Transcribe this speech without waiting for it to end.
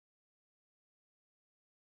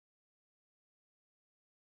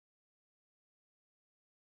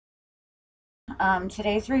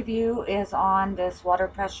Today's review is on this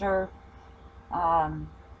um,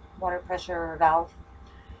 water pressure valve.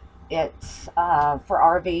 It's for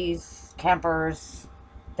RVs, campers,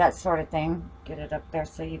 that sort of thing. Get it up there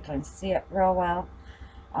so you can see it real well.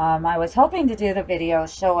 I was hoping to do the video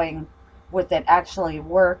showing with it actually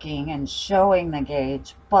working and showing the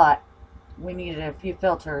gauge, but we needed a few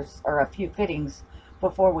filters or a few fittings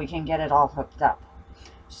before we can get it all hooked up.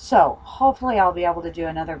 So hopefully I'll be able to do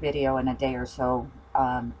another video in a day or so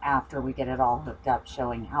after we get it all hooked up,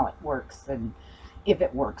 showing how it works and if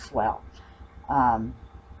it works well. Um,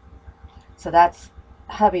 so that's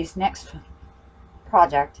hubby's next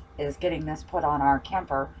project, is getting this put on our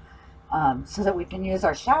camper so that we can use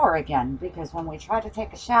our shower again, because when we try to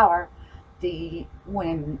take a shower, I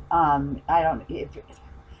don't, if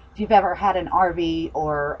you've ever had an RV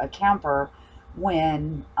or a camper,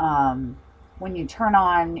 when you turn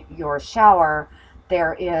on your shower,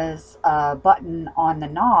 there is a button on the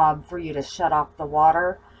knob for you to shut off the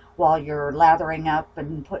water while you're lathering up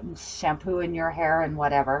and putting shampoo in your hair and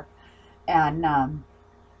whatever. And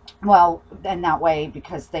well, and that way,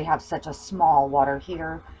 because they have such a small water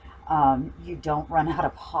heater, you don't run out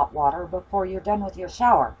of hot water before you're done with your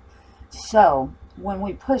shower. So when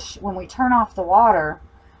we turn off the water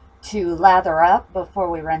to lather up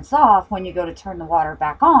before we rinse off, when you go to turn the water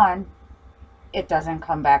back on, it doesn't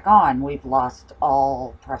come back on. We've lost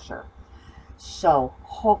all pressure. So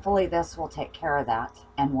hopefully this will take care of that,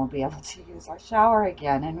 and we'll be able to use our shower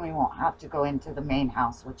again, and we won't have to go into the main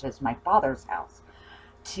house, which is my father's house,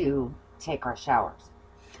 to take our showers.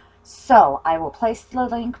 So I will place the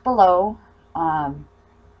link below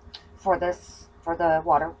for the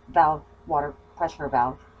water pressure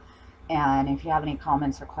valve. And if you have any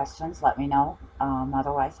comments or questions, let me know.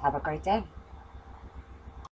 Otherwise, have a great day.